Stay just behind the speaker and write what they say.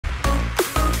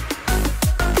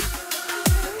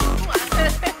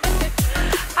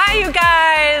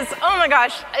my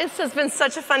gosh, this has been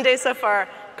such a fun day so far.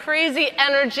 Crazy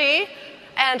energy,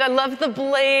 and I love the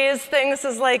blaze thing. This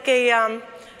is like a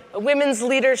women's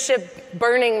leadership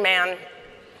Burning Man.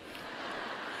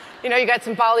 You know, you got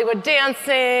some Bollywood dancing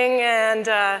and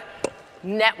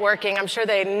networking. I'm sure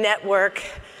they network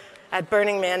at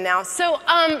Burning Man now. So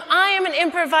I am an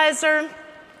improviser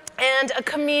and a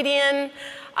comedian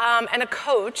and a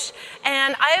coach,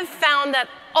 and I have found that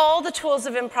all the tools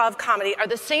of improv comedy are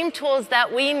the same tools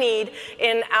that we need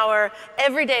in our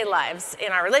everyday lives,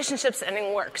 in our relationships and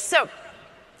in work. So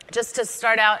just to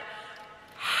start out,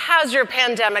 how's your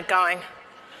pandemic going?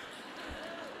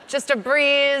 Just a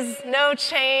breeze, no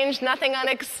change, nothing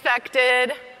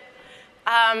unexpected.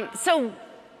 So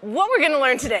what we're going to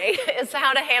learn today is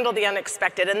how to handle the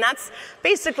unexpected, and that's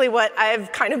basically what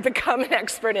I've kind of become an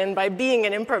expert in by being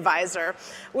an improviser.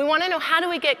 We want to know, how do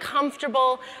we get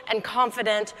comfortable and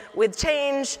confident with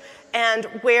change and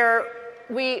with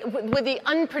the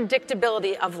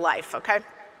unpredictability of life, okay?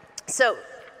 So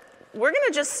we're going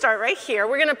to just start right here.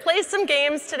 We're going to play some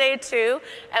games today too,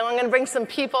 and I'm going to bring some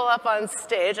people up on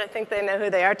stage. I think they know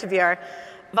who they are to be our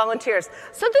volunteers.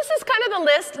 So this is kind of the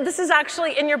list. This is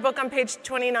actually in your book on page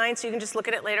 29, so you can just look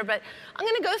at it later. But I'm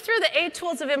going to go through the 8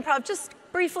 tools of improv just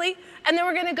briefly, and then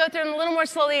we're going to go through them a little more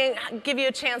slowly and give you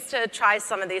a chance to try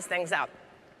some of these things out.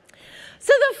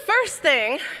 So the first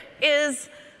thing is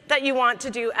that you want to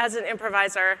do as an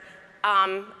improviser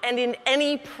and in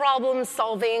any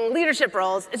problem-solving leadership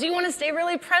roles is you want to stay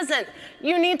really present.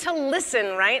 You need to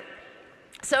listen, right?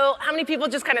 So how many people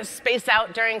just kind of space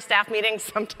out during staff meetings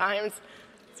sometimes?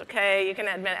 It's okay, you can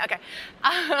admit it, okay.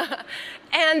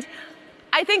 And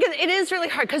I think it is really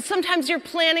hard because sometimes you're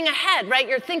planning ahead, right?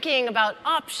 You're thinking about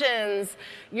options.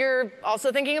 You're also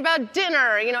thinking about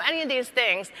dinner, you know, any of these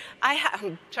things.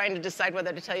 I'm trying to decide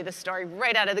whether to tell you this story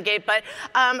right out of the gate, but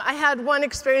I had one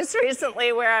experience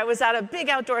recently where I was at a big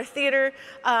outdoor theater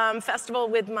festival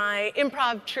with my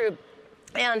improv troupe.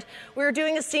 And we were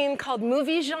doing a scene called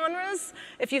movie genres.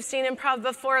 If you've seen improv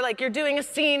before, like you're doing a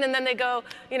scene and then they go,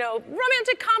 you know,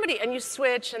 romantic comedy, and you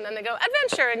switch, and then they go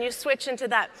adventure, and you switch into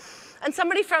that. And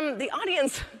somebody from the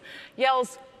audience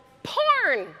yells,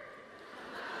 "Porn!"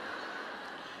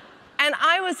 And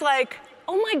I was like,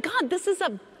 oh my God, this is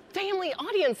a family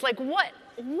audience, like what?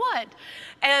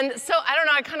 And so, I don't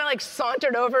know, I kind of like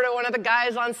sauntered over to one of the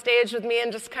guys on stage with me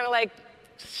and just kind of like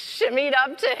shimmied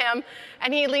up to him,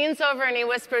 and he leans over and he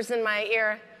whispers in my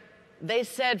ear, "They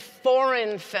said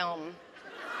foreign film."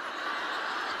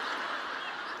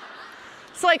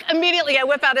 So like immediately I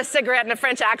whip out a cigarette in a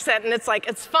French accent, and it's like,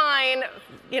 it's fine,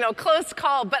 you know, close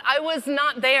call, but I was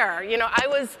not there. You know, I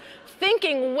was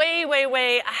thinking way, way,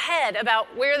 way ahead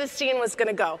about where the scene was going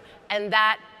to go, and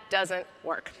that doesn't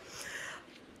work.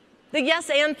 The yes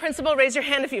and principle, raise your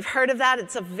hand if you've heard of that.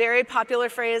 It's a very popular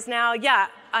phrase now. Yeah,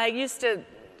 I used to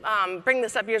bring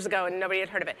this up years ago and nobody had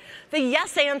heard of it. The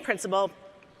yes and principle.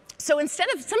 So instead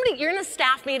of you're in a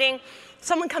staff meeting,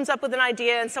 someone comes up with an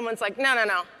idea and someone's like, no, no,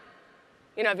 no.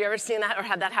 You know, have you ever seen that or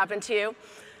had that happen to you?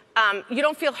 You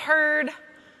don't feel heard.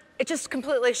 It just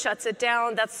completely shuts it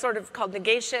down. That's sort of called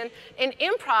negation. In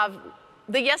improv,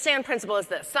 the yes and principle is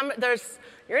this.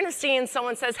 You're in a scene,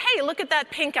 someone says, "Hey, look at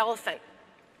that pink elephant."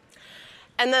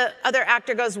 And the other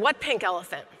actor goes, "What pink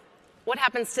elephant?" What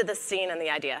happens to the scene and the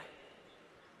idea?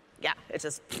 Yeah, it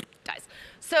just dies.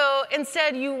 So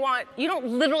instead, you don't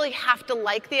literally have to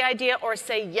like the idea or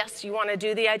say, yes, you want to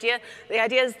do the idea. The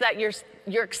idea is that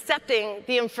you're accepting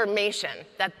the information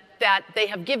that they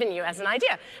have given you as an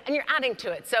idea, and you're adding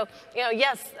to it. So, you know,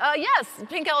 yes,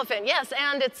 pink elephant, yes,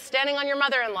 and it's standing on your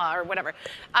mother-in-law or whatever.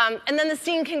 And then the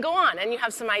scene can go on, and you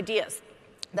have some ideas.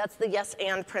 That's the yes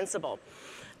and principle.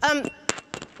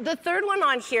 The third one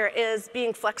on here is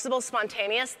being flexible,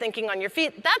 spontaneous, thinking on your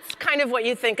feet. That's kind of what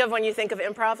you think of when you think of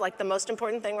improv, like the most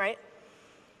important thing, right?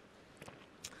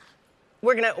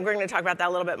 We're gonna talk about that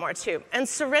a little bit more too. And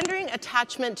surrendering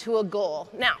attachment to a goal.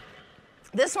 Now,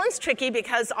 this one's tricky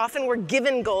because often we're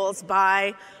given goals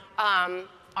by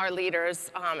our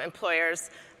leaders,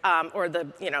 employers, or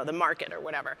the market or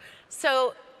whatever.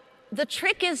 So the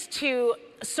trick is to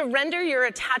surrender your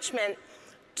attachment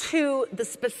to the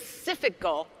specific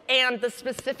goal and the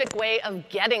specific way of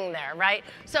getting there, right?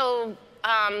 So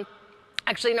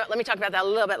actually, no, let me talk about that a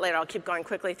little bit later. I'll keep going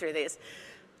quickly through these.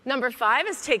 Number 5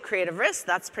 is take creative risks.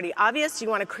 That's pretty obvious. You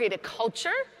want to create a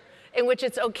culture in which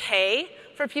it's okay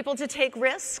for people to take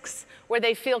risks, where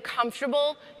they feel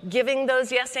comfortable giving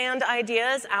those yes and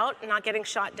ideas out and not getting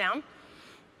shot down.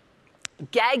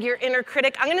 Gag your inner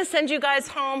critic. I'm going to send you guys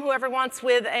home, whoever wants,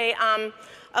 with a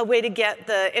a way to get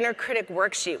the inner critic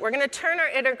worksheet. We're going to turn our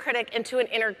inner critic into an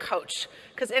inner coach,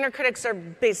 because inner critics are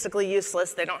basically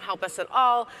useless. They don't help us at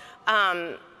all.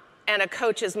 And a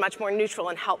coach is much more neutral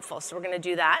and helpful, so we're going to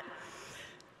do that.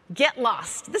 Get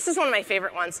lost. This is one of my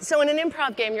favorite ones. So in an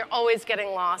improv game, you're always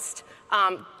getting lost.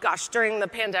 Gosh, during the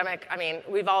pandemic, I mean,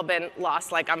 we've all been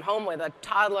lost. Like, I'm home with a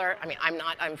toddler. I mean, I'm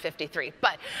not, I'm 53,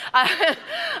 but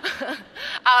I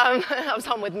was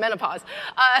home with menopause.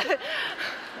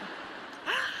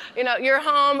 You know, you're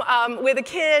home with a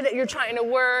kid, you're trying to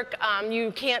work,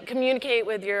 you can't communicate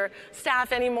with your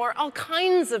staff anymore, all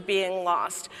kinds of being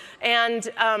lost. And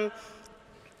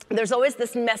there's always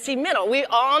this messy middle. We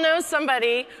all know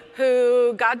somebody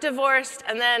who got divorced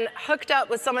and then hooked up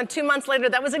with someone 2 months later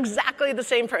that was exactly the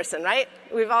same person, right?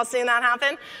 We've all seen that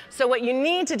happen. So what you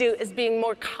need to do is being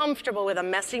more comfortable with a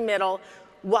messy middle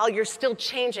while you're still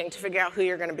changing to figure out who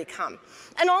you're going to become.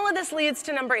 And all of this leads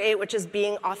to number 8, which is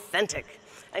being authentic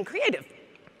and creative.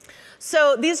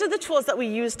 So these are the tools that we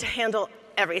use to handle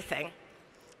everything.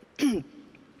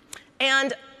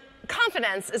 And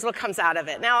confidence is what comes out of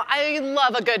it. Now, I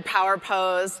love a good power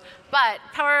pose, but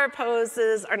power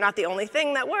poses are not the only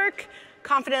thing that work.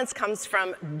 Confidence comes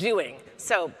from doing.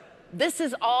 So this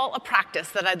is all a practice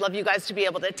that I'd love you guys to be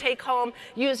able to take home,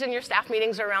 use in your staff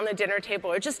meetings or around the dinner table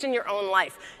or just in your own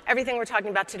life. Everything we're talking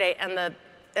about today, and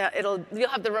you'll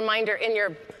have the reminder in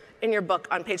your book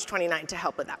on page 29 to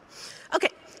help with that. Okay,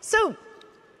 so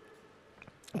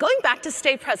going back to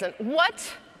stay present, what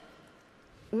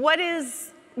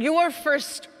is your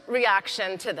first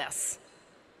reaction to this?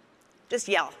 Just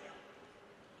yell.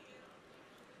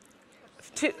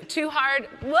 Too hard,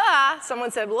 blah.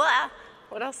 Someone said blah.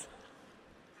 What else?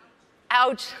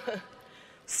 Ouch.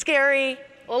 Scary.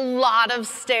 A lot of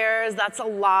stairs. That's a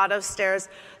lot of stairs.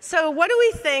 So what do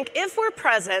we think if we're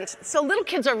present? So little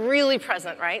kids are really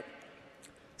present, right?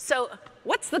 So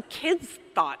what's the kid's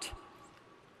thought?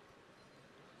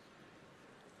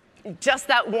 Just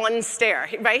that one stair,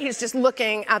 right? He's just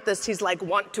looking at this. He's like,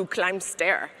 want to climb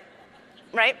stair,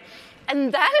 right?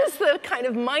 And that is the kind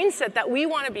of mindset that we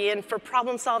want to be in for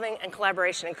problem solving and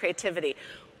collaboration and creativity.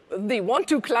 The want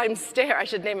to climb stair, I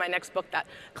should name my next book that,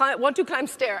 want to climb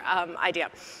stair idea.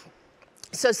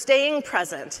 So staying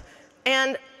present.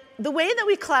 And the way that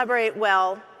we collaborate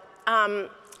well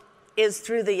is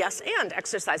through the yes and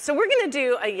exercise. So we're going to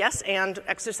do a yes and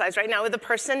exercise right now with the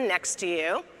person next to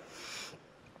you.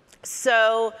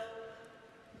 So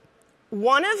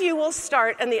one of you will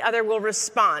start and the other will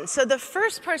respond. So the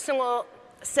first person will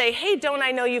say, hey, don't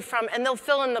I know you from, and they'll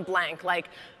fill in the blank, like,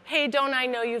 hey, don't I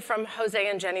know you from Jose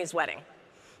and Jenny's wedding?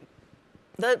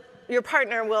 Your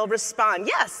partner will respond,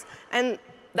 yes, and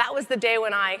that was the day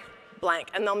when I blank,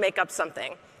 and they'll make up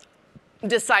something.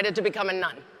 Decided to become a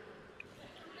nun,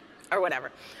 or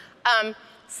whatever.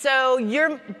 So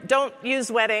don't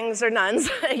use weddings or nuns.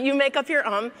 You make up your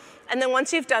own. And then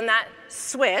once you've done that,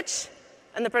 switch.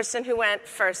 And the person who went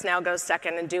first now goes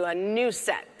second and do a new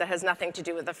set that has nothing to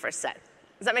do with the first set.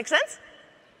 Does that make sense?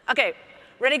 OK,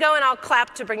 ready, go, and I'll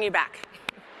clap to bring you back.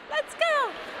 Let's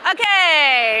go.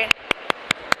 OK.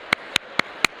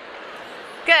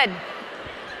 Good.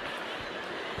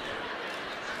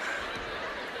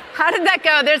 How did that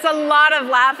go? There's a lot of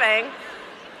laughing.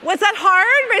 Was that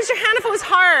hard? Raise your hand if it was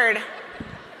hard.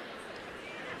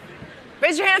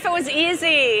 Raise your hand if it was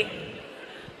easy.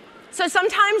 So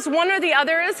sometimes one or the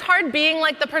other is hard. Being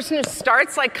like the person who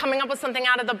starts, like coming up with something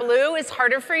out of the blue is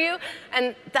harder for you.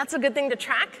 And that's a good thing to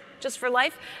track just for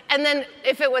life. And then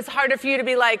if it was harder for you to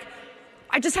be like,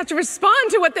 I just have to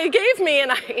respond to what they gave me,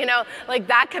 and like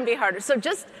that can be harder. So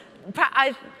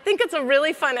I think it's a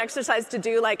really fun exercise to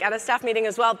do like at a staff meeting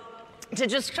as well, to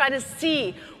just try to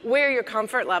see where your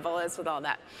comfort level is with all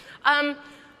that. I'm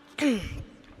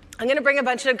going to bring a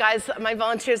bunch of guys, my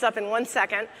volunteers, up in 1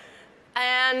 second.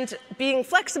 And being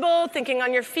flexible, thinking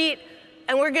on your feet.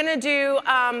 And we're going to do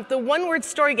the one-word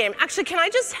story game. Actually, can I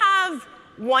just have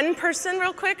one person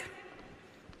real quick?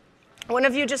 One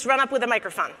of you just run up with a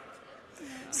microphone.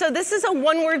 So this is a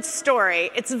one-word story.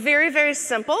 It's very, very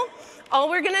simple. All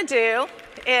we're going to do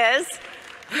is,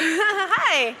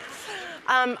 hi.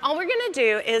 All we're going to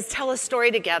do is tell a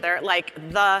story together, like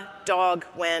the dog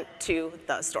went to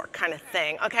the store kind of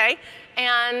thing, OK?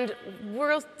 And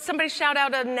somebody shout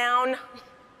out a noun.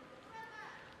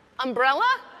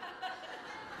 Umbrella?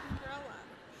 Umbrella.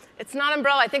 It's not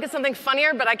umbrella. I think it's something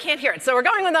funnier, but I can't hear it. So we're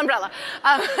going with umbrella.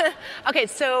 OK,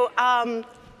 so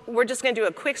we're just going to do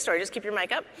a quick story. Just keep your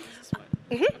mic up.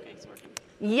 Okay, it's working.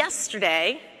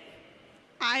 Yesterday.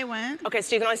 I went. OK,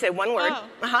 so you can only say one word. Oh,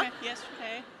 okay.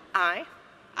 Yesterday. I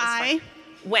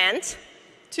went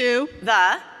to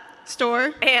the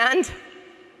store and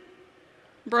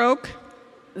broke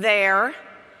their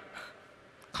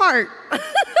cart.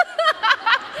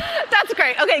 That's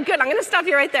great. Okay, good. I'm going to stop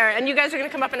you right there, and you guys are going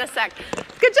to come up in a sec.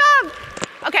 Good job.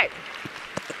 Okay.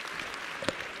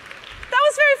 That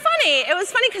was very funny. It was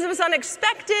funny because it was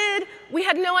unexpected. We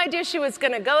had no idea she was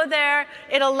going to go there.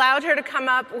 It allowed her to come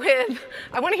up with,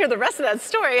 I want to hear the rest of that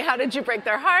story. How did you break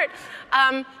their heart?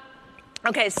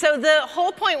 Okay, so the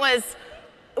whole point was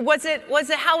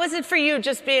how was it for you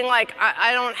just being like,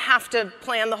 I don't have to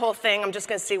plan the whole thing. I'm just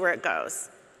going to see where it goes.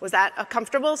 Was that a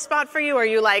comfortable spot for you? Or are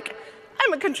you like,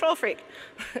 I'm a control freak?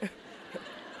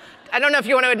 I don't know if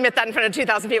you want to admit that in front of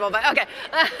 2,000 people, but okay.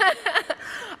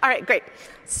 All right, great.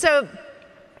 So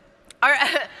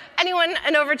anyone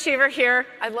an overachiever here?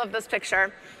 I love this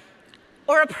picture.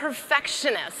 Or a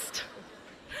perfectionist?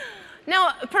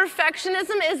 Now,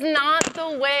 perfectionism is not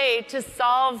the way to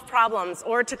solve problems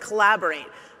or to collaborate.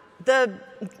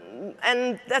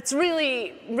 And that's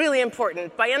really, really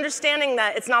important by understanding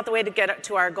that it's not the way to get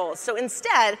to our goals. So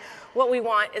instead, what we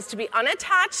want is to be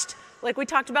unattached, like we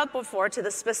talked about before, to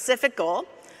the specific goal.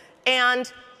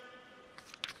 And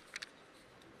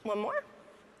one more.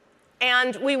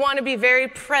 And we want to be very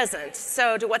present,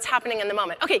 so to what's happening in the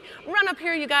moment. Okay, run up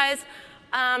here, you guys.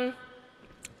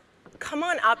 Come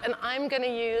on up, and I'm going to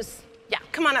use,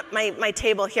 come on up my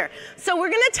table here. So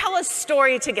we're going to tell a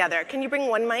story together. Can you bring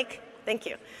one mic? Thank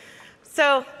you.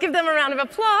 So give them a round of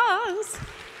applause.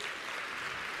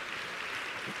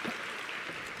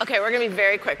 Okay, we're going to be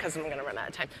very quick because I'm going to run out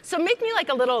of time. So make me like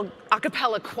a little a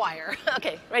cappella choir.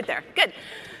 Okay, right there. Good.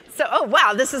 So, oh,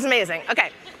 wow, this is amazing. Okay,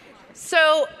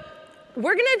 so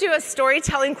we're going to do a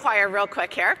storytelling choir real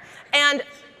quick here. And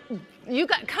you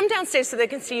guys come downstairs so they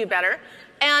can see you better.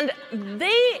 And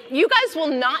you guys will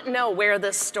not know where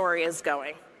this story is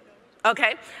going,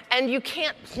 okay? And you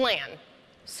can't plan.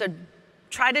 So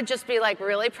try to just be like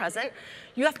really present.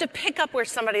 You have to pick up where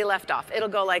somebody left off. It'll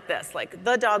go like this, like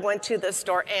the dog went to the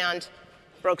store and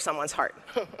broke someone's heart,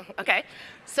 okay?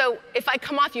 So if I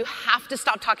come off, you have to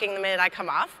stop talking the minute I come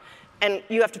off, and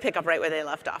you have to pick up right where they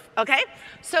left off, okay?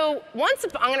 So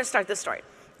I'm gonna start this story.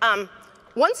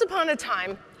 Once upon a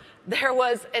time, there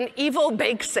was an evil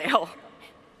bake sale.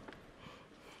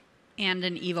 And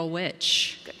an evil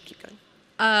witch. Good, keep going.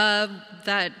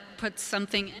 That put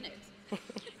something in it.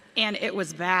 And it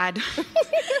was bad.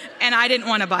 And I didn't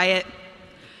want to buy it.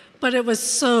 But it was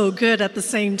so good at the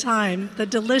same time. The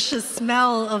delicious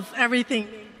smell of everything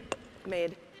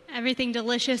made. Everything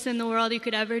delicious in the world you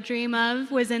could ever dream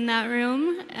of was in that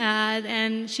room.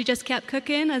 And she just kept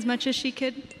cooking as much as she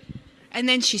could. And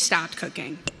then she stopped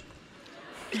cooking.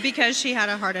 Because she had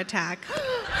a heart attack.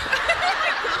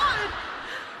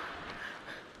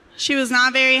 She was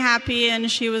not very happy,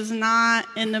 and she was not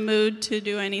in the mood to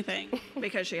do anything.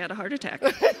 Because she had a heart attack.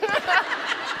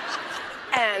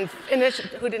 And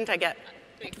who didn't I get?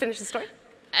 Finish the story?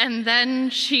 And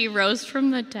then she rose from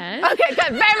the dead. Okay,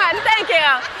 good. Very much. Thank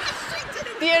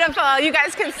you. Beautiful. You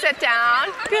guys can sit down.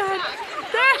 Good.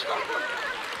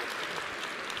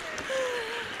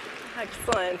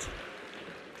 Excellent.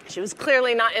 She was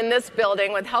clearly not in this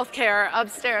building with healthcare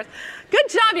upstairs. Good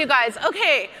job, you guys.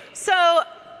 Okay, so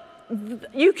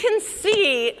you can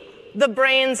see the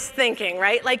brain's thinking,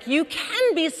 right? Like you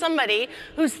can be somebody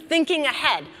who's thinking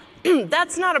ahead.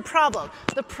 That's not a problem.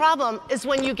 The problem is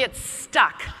when you get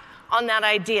stuck on that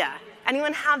idea.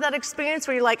 Anyone have that experience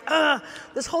where you're like, ugh,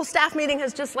 this whole staff meeting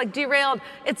has just like derailed.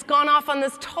 It's gone off on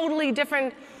this totally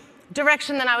different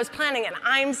direction than I was planning, and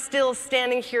I'm still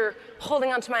standing here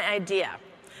holding onto my idea.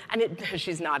 And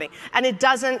she's nodding. And it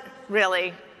doesn't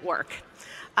really work.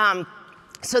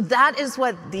 So that is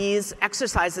what these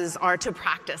exercises are to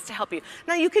practice to help you.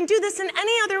 Now you can do this in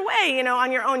any other way,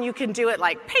 on your own. You can do it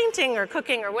like painting or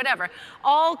cooking or whatever.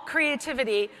 All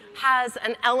creativity has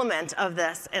an element of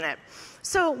this in it.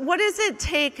 So what does it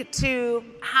take to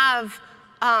have,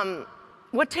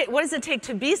 what does it take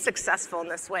to be successful in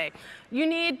this way? You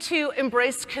need to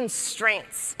embrace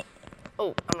constraints.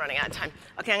 Oh, I'm running out of time.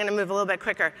 Okay, I'm gonna move a little bit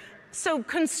quicker. So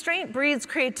constraint breeds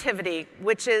creativity,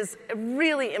 which is a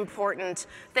really important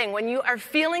thing. When you are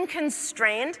feeling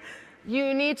constrained,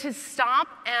 you need to stop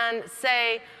and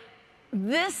say,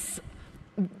 this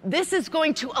is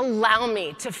going to allow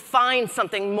me to find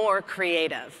something more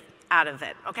creative out of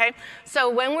it, okay? So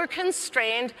when we're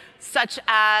constrained, such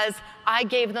as I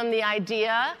gave them the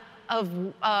idea of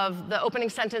the opening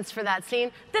sentence for that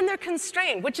scene, then they're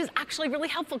constrained, which is actually really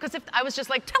helpful, because if I was just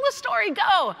like, tell a story,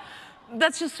 go,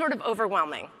 that's just sort of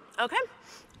overwhelming, okay?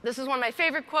 This is one of my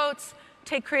favorite quotes,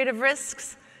 take creative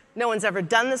risks. No one's ever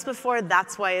done this before,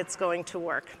 that's why it's going to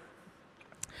work.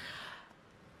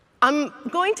 I'm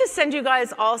going to send you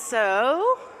guys also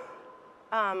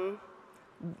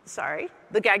sorry,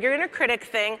 the Gag Your Inner Critic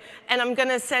thing, and I'm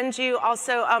gonna send you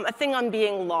also a thing on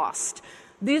being lost.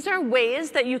 These are ways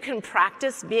that you can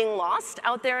practice being lost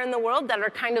out there in the world that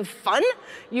are kind of fun.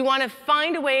 You wanna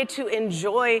find a way to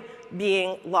enjoy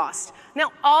being lost.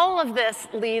 Now, all of this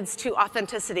leads to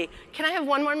authenticity. Can I have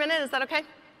one more minute? Is that okay?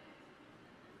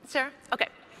 Sarah? Okay.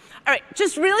 All right,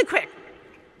 just really quick.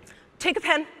 Take a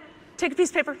pen, take a piece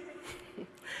of paper.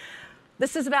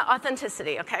 This is about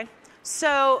authenticity, okay?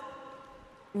 So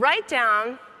write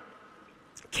down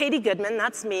Katie Goodman,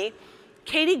 that's me.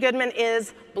 Katie Goodman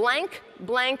is blank,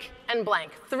 blank, and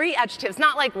blank. 3 adjectives,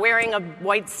 not like wearing a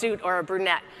white suit or a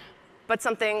brunette, but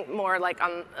something more like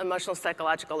on emotional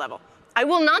psychological level. I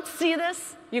will not see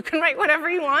this. You can write whatever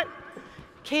you want.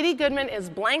 Katie Goodman is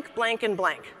blank, blank, and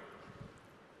blank.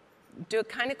 Do it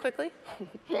kind of quickly.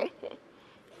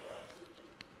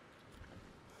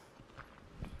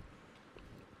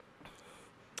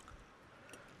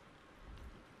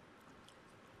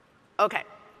 Okay.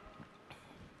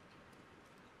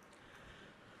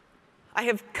 I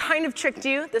have kind of tricked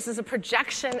you. This is a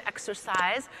projection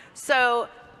exercise. So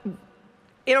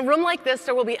in a room like this,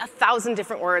 there will be 1,000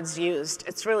 different words used.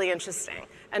 It's really interesting.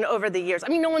 And over the years, I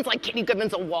mean, no one's like, Katie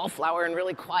Goodman's a wallflower and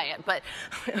really quiet, but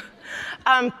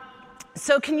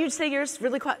so can you say yours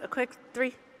really quick?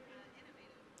 3?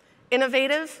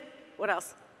 Innovative. What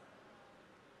else?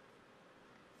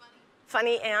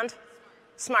 Funny and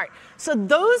smart. So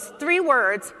those 3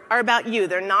 words are about you.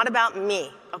 They're not about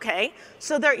me, okay?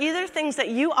 So they're either things that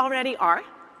you already are,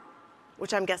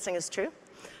 which I'm guessing is true,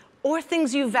 or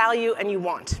things you value and you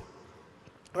want,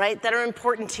 right, that are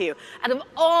important to you. Out of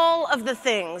all of the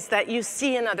things that you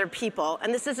see in other people,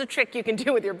 and this is a trick you can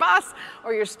do with your boss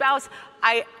or your spouse,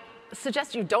 I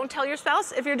suggest you don't tell your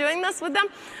spouse if you're doing this with them.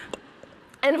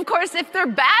 And of course, if they're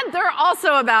bad, they're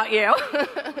also about you.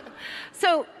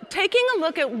 So taking a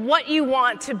look at what you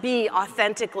want to be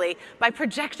authentically by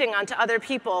projecting onto other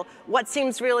people what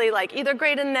seems really like either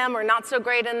great in them or not so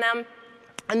great in them.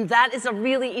 And that is a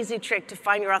really easy trick to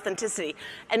find your authenticity.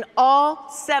 And all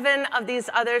 7 of these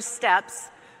other steps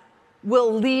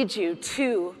will lead you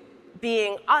to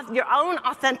being your own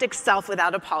authentic self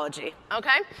without apology,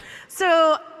 okay?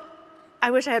 So I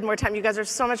wish I had more time. You guys are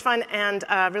so much fun and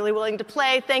really willing to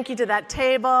play. Thank you to that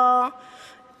table.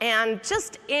 And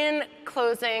just in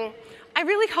closing, I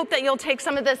really hope that you'll take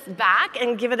some of this back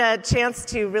and give it a chance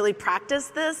to really practice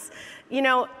this. You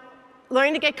know,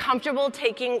 learning to get comfortable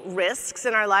taking risks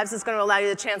in our lives is going to allow you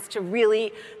the chance to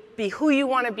really be who you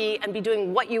want to be and be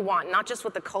doing what you want, not just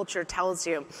what the culture tells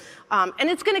you. And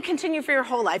it's going to continue for your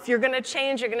whole life. You're going to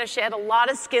change. You're going to shed a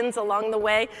lot of skins along the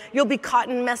way. You'll be caught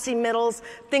in messy middles.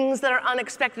 Things that are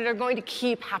unexpected are going to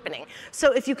keep happening.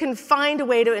 So if you can find a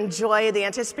way to enjoy the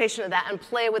anticipation of that and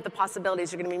play with the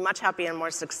possibilities, you're going to be much happier and more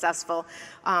successful.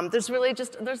 There's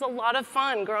a lot of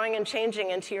fun growing and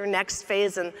changing into your next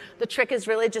phase. And the trick is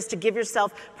really just to give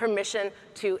yourself permission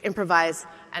to improvise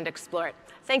and explore it.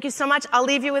 Thank you so much. I'll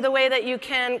leave you with a way that you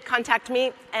can contact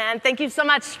me. And thank you so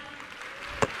much.